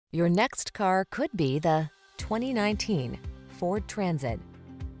Your next car could be the 2019 Ford Transit.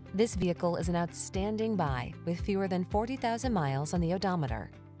 This vehicle is an outstanding buy with fewer than 40,000 miles on the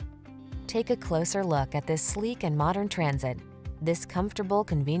odometer. Take a closer look at this sleek and modern Transit. This comfortable,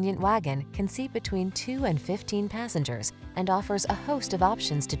 convenient wagon can seat between 2 and 15 passengers and offers a host of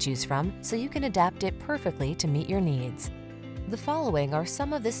options to choose from so you can adapt it perfectly to meet your needs. The following are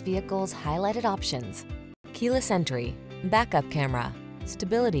some of this vehicle's highlighted options: keyless entry, backup camera,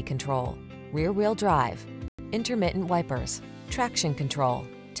 stability control, rear-wheel drive, intermittent wipers, traction control,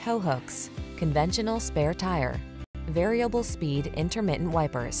 tow hooks, conventional spare tire, variable speed intermittent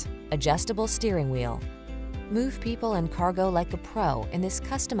wipers, adjustable steering wheel. Move people and cargo like a pro in this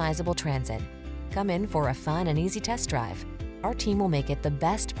customizable Transit. Come in for a fun and easy test drive. Our team will make it the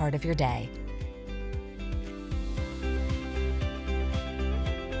best part of your day.